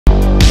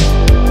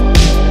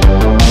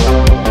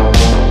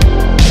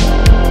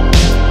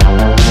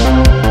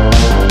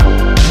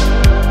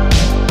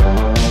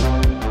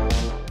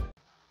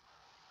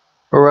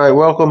Alright,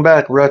 welcome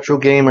back, Retro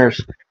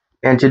Gamers.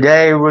 And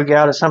today we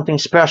got something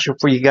special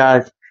for you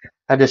guys.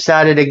 I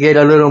decided to get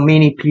a little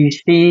mini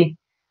PC,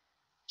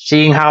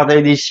 seeing how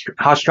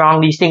how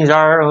strong these things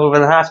are over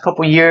the last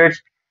couple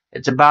years.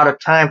 It's about a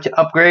time to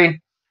upgrade.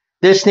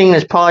 This thing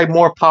is probably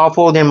more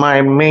powerful than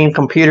my main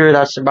computer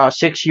that's about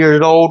 6 years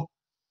old.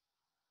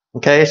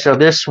 Okay, so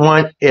this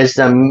one is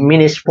the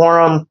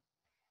MINISFORUM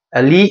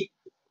Elite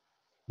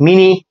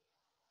Mini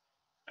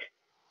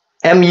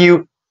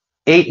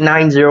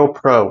MU890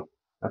 Pro.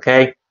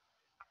 Okay.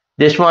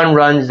 This one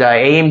runs the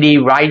AMD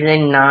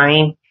Ryzen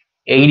 9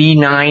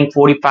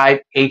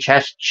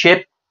 8945HS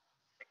chip,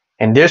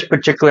 and this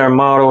particular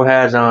model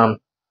has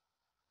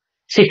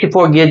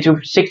 64 gigs of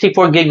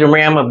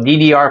RAM of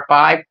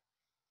DDR5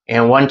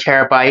 and 1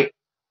 terabyte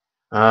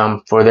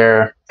for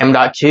their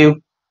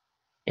M.2,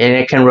 and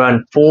it can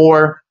run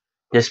 4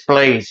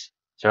 displays,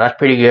 so that's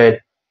pretty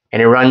good.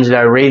 And it runs the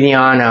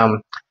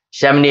Radeon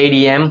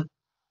 780M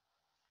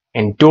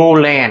and dual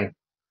LAN,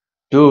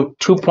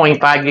 2.5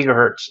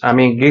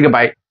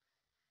 gigabyte.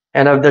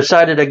 And I've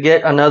decided to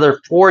get another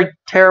 4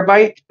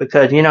 terabyte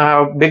because you know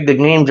how big the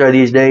games are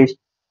these days.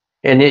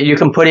 And you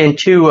can put in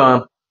 2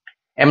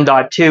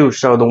 M.2,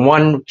 so the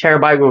 1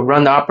 terabyte will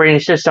run the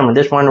operating system and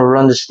this one will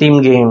run the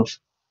Steam games.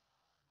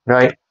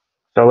 Right?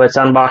 So let's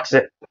unbox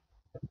it.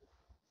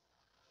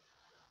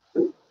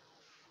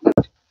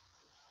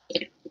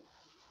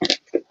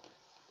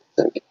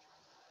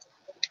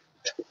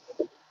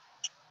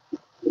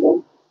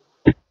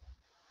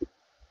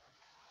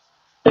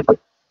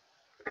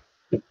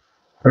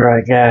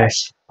 Alright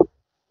guys,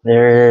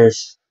 there it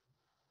is.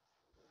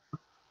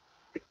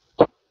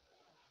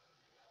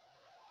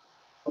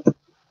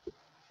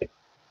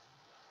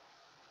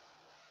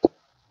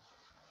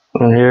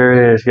 And here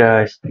it is,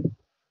 guys.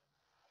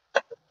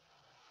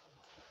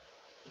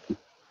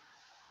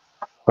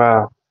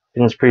 Wow,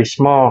 it's pretty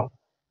small.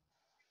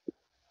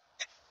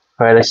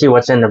 Alright, let's see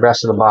what's in the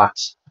rest of the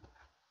box.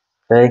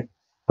 Okay.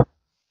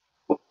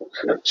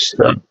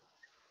 So,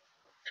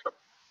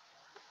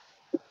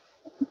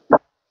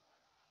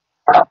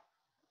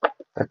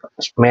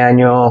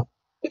 manual.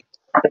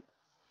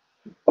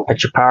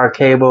 Got your power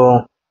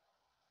cable.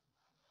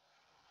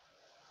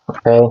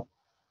 Okay.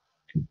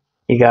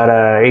 You got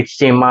a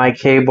HDMI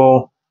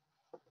cable.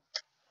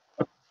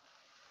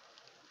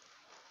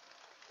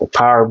 The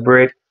power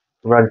brick.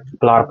 Runs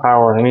a lot of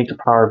power underneath the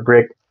power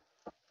brick.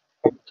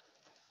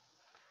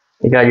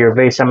 You got your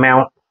VESA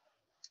mount.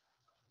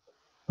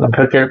 You can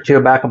hook it up to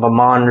the back of a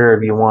monitor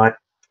if you want.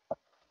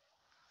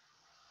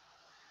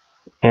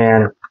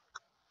 And,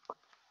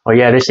 oh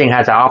yeah, this thing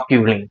has an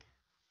OCulink.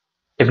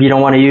 If you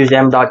don't want to use the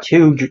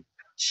M.2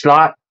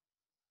 slot,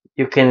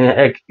 you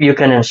can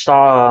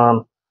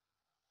install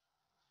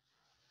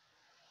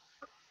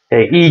a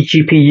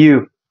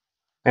eGPU,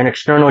 an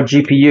external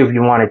GPU if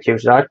you wanted to.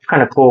 So that's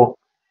kind of cool.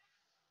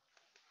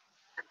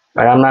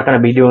 But I'm not going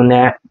to be doing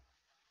that.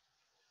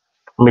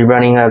 I'll be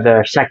running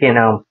the second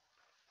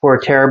 4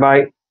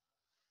 terabyte.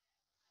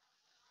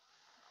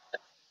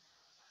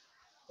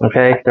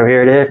 Okay, so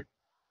here it is.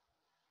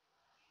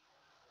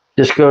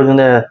 This goes in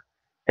the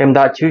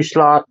M.2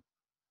 slot.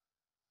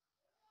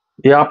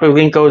 The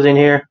OCulink goes in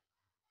here.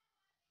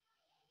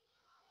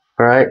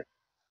 Alright.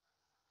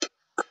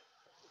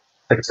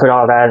 Let's put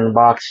all that in the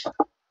box.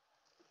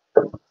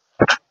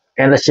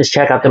 And let's just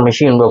check out the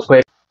machine real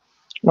quick.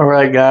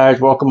 Alright guys,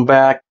 welcome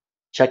back.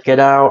 Check it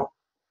out.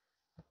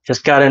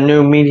 Just got a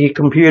new mini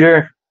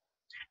computer.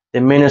 The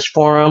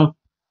MINISFORUM.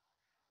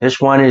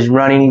 This one is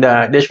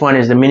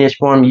the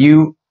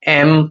MINISFORUM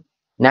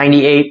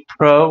UM890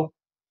 Pro.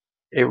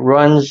 It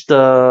runs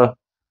the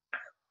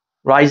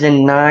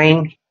Ryzen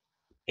 9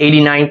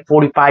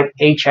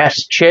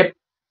 8945HS chip.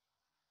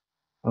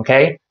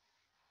 Okay.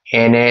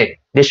 And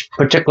this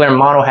particular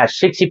model has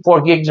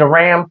 64 gigs of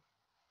RAM,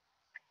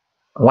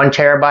 1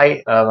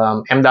 terabyte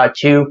of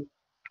M.2.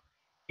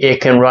 It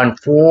can run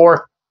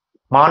 4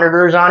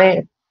 monitors on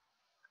it,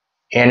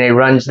 and it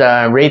runs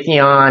the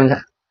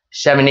Radeon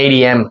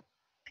 780M.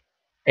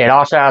 It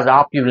also has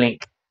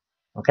OCulink.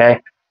 Okay,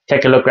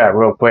 take a look at it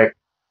real quick.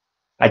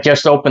 I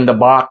just opened the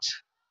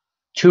box.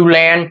 2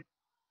 LAN,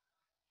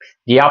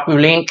 the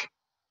OCulink,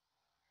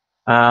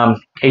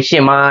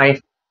 HDMI,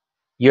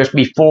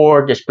 USB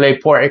 4, display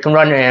port. It can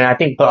run, and I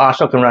think it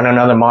also can run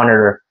another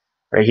monitor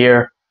right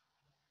here,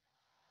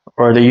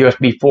 or the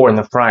USB 4 in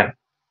the front.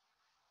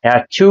 It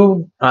has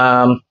 2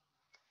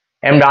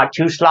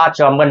 M.2 slots,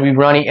 so I'm going to be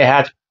running.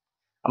 I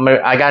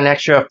got an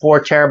extra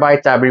 4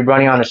 terabytes I'll be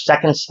running on the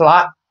second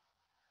slot,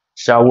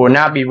 so we'll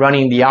not be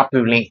running the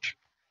OCulink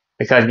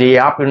because the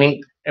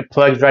OCulink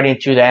plugs right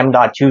into the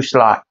M.2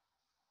 slot.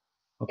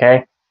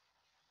 Okay,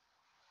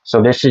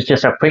 so this is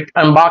just a quick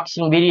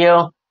unboxing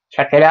video.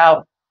 Check it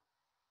out.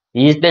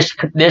 This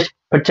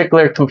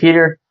particular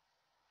computer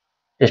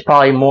is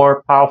probably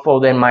more powerful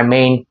than my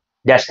main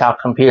desktop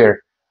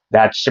computer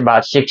that's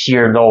about 6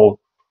 years old.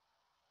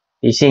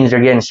 These things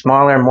are getting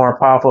smaller and more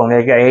powerful, and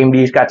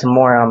AMD's got some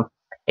more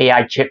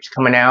AI chips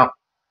coming out.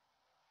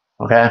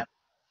 Okay,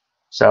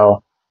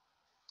 so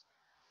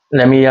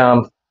let me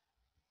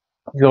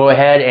go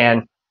ahead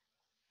and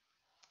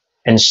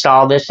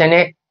install this in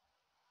it.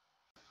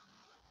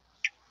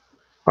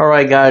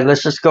 Alright guys,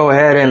 let's just go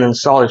ahead and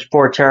install this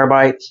 4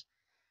 terabytes.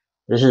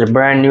 This is a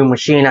brand new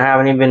machine. I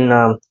haven't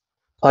even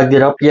plugged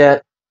it up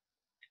yet.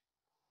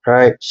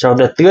 Alright, so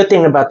the good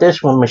thing about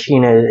this one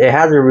machine is it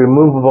has a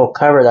removable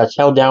cover that's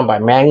held down by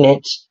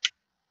magnets.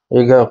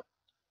 There you go.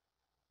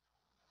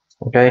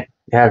 Okay,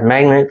 it has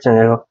magnets and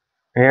it'll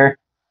here.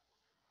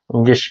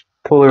 You just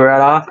pull it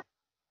right off.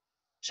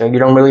 So you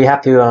don't really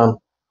have to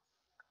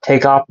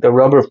take off the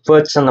rubber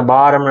foots on the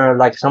bottom or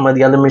like some of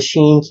the other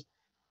machines.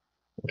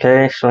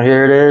 Okay, so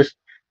here it is.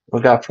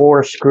 We've got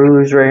 4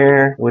 screws right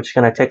here. We're just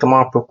gonna take them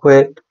off real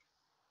quick.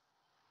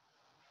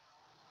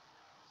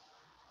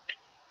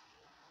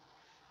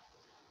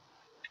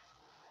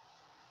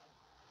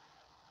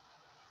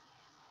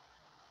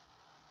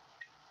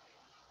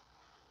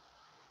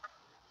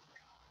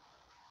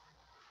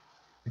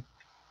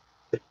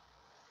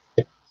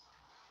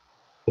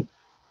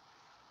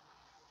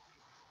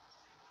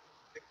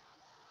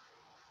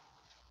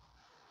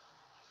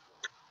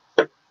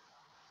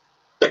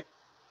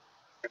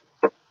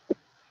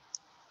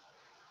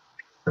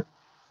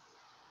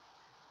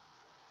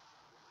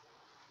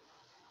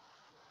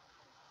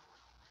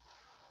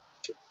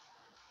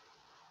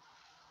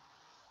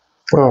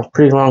 Oh,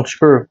 pretty long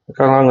screw. Look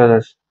how long it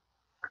is.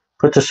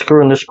 Put the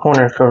screw in this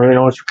corner so we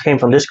know it came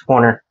from this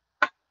corner.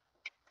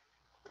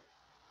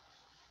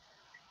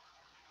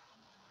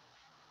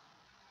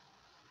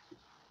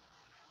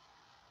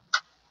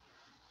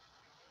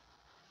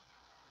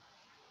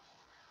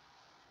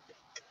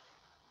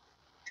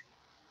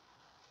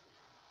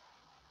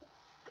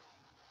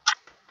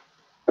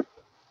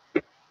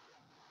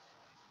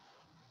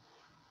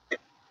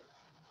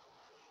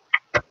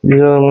 You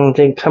know, one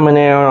thing coming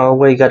out all the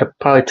way, you gotta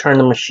probably turn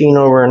the machine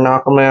over and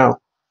knock them out.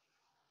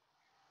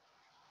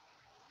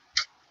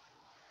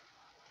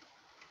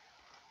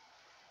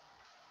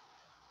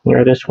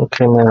 Yeah, this one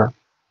came out.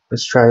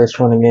 Let's try this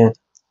one again.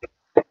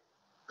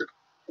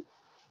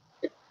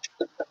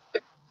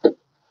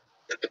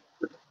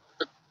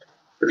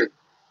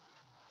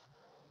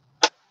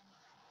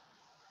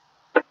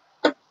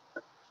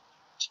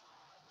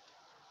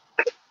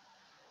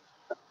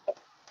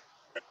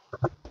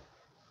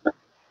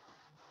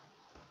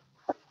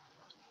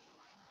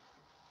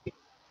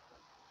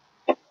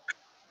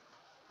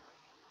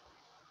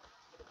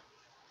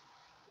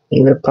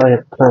 You're probably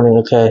turning,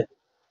 okay.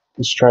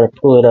 Let's try to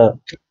pull it up.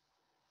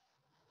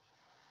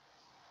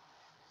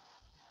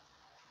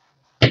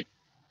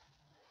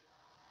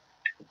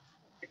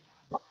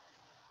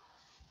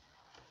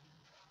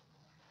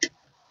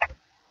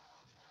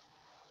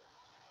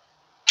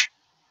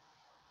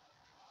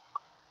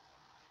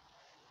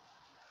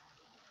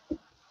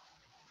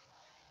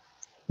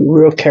 Be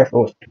real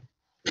careful.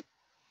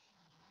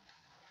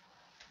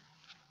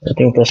 I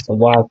think that's the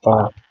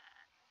Wi-Fi.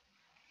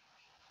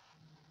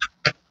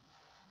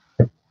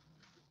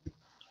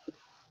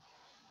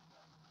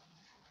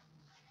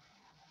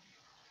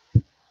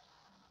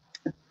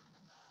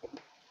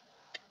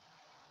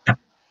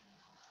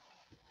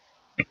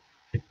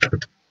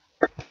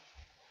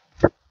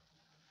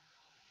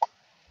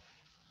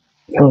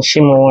 Don't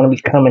seem to want to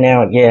be coming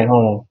out yet.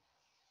 Hold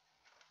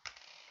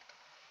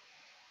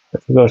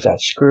on. There goes that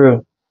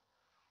screw.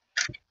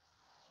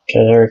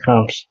 Okay, there it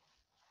comes.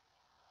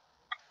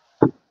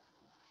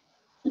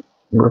 Be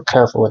real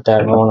careful with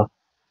that. I want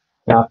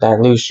to knock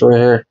that loose right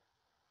here.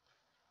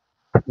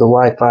 The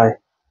Wi-Fi.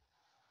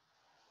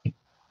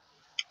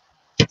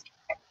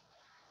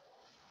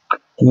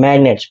 The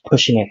magnet's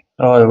pushing it.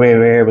 Oh, right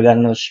here. We got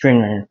another string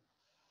right here.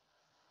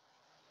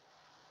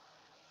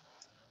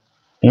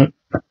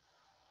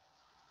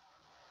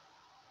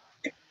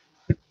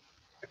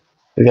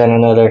 We got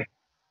another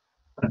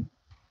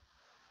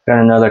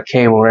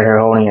cable right here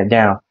holding it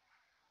down.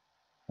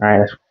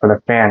 Alright, that's for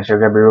the fan, so you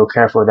gotta be real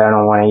careful with that. I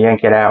don't want to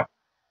yank it out.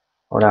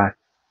 Hold on.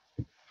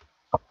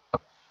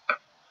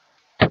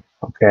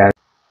 Okay.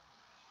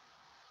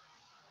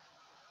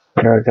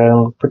 Alright,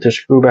 gotta put the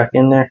screw back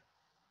in there.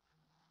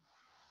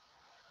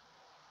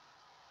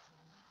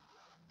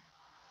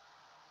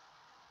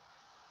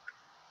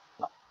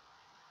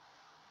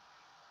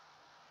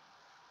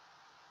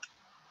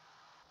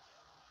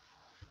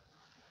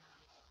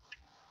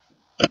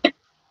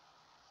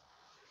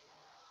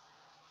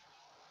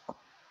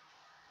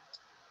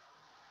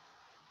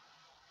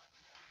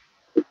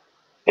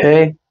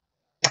 Okay.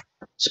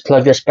 Let's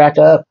plug this back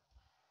up.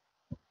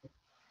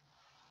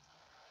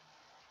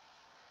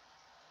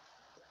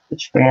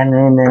 This fan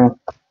in there.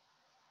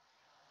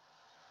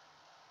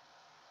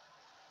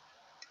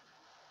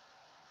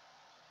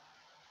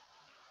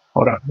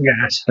 Hold on,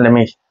 guys. Let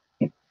me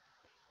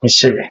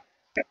see.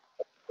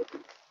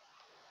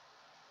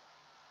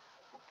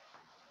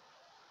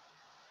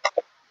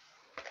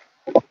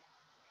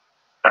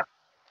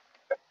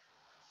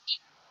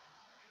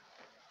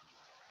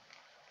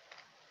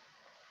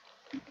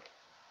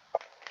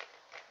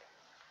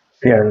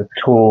 Yeah, the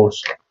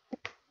tools.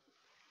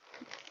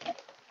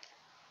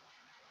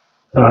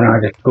 Oh no,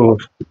 the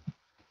tools.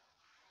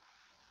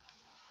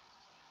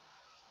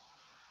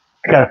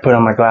 I gotta put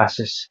on my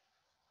glasses.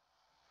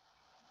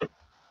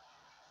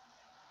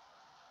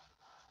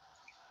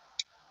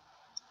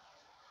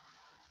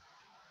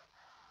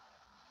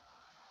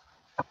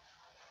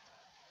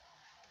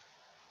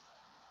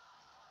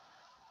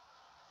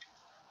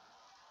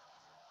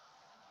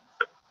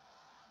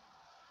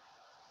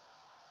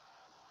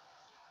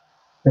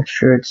 Make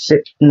sure it's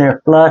sitting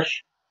there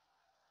flush.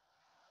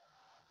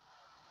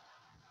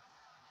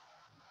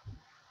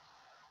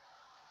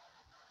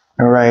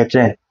 Alright, it's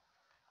in.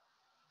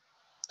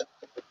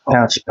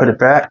 Now let's put it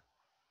back.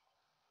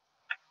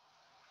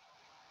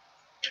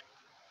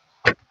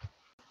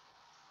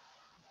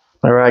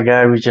 Alright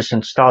guys, we just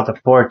installed the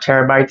 4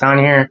 terabytes on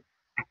here.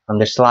 On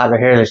this slot right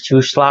here, there's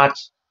 2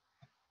 slots.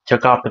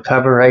 Took off the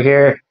cover right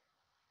here.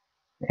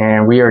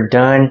 And we are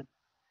done.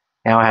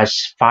 Now it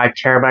has 5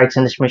 terabytes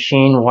in this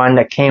machine. 1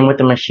 that came with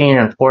the machine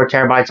and 4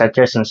 terabytes I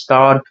just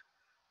installed.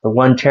 The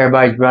 1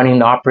 terabyte running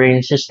the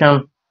operating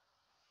system.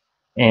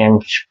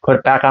 And put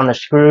it back on the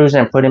screws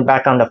and put it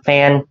back on the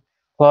fan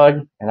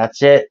plug. And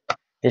that's it.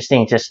 This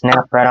thing just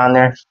snapped right on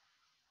there.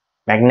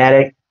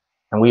 Magnetic.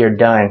 And we are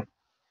done.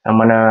 I'm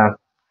gonna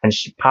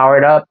power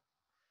it up,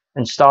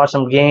 install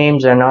some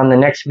games, and on the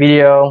next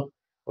video,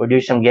 we'll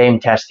do some game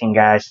testing,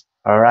 guys.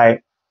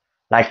 Alright?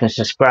 Like and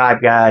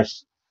subscribe,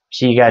 guys.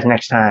 See you guys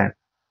next time.